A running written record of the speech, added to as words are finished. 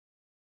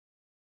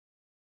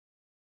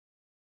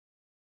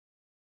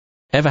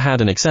Ever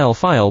had an Excel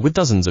file with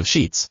dozens of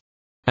sheets?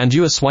 And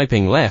you are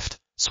swiping left,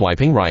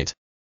 swiping right.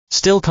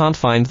 Still can't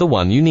find the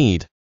one you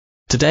need?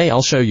 Today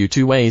I'll show you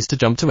 2 ways to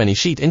jump to any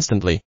sheet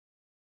instantly.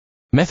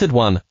 Method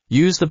 1.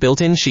 Use the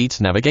built-in sheet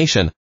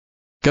navigation.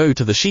 Go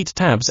to the Sheet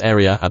tabs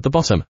area at the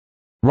bottom.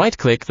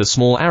 Right-click the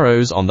small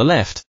arrows on the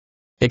left.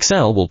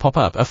 Excel will pop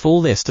up a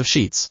full list of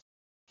sheets.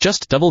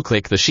 Just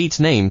double-click the sheet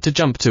name to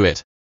jump to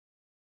it.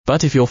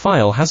 But if your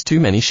file has too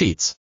many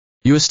sheets,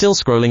 you are still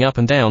scrolling up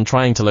and down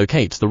trying to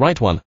locate the right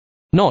one.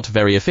 Not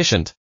very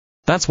efficient.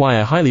 That's why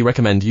I highly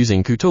recommend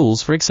using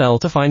Kutools for Excel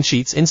to find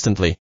sheets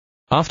instantly.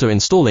 After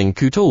installing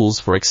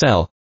Kutools for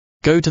Excel,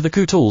 go to the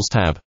Kutools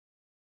tab.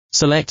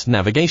 Select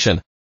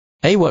Navigation.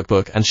 A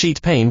workbook and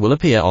sheet pane will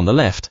appear on the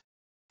left.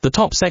 The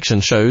top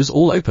section shows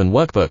all open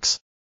workbooks.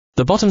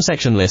 The bottom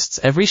section lists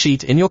every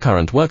sheet in your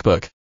current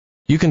workbook.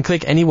 You can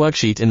click any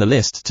worksheet in the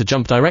list to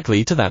jump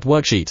directly to that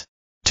worksheet.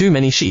 Too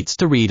many sheets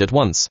to read at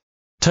once?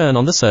 Turn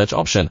on the search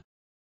option.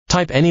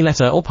 Type any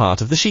letter or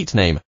part of the sheet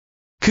name.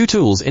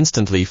 Kutools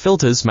instantly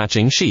filters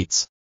matching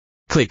sheets.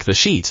 Click the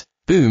sheet,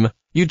 boom,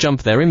 you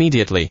jump there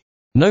immediately.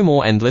 No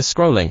more endless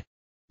scrolling.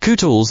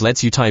 Kutools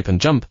lets you type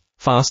and jump,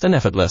 fast and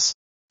effortless.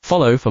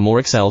 Follow for more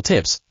Excel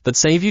tips that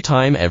save you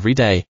time every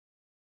day.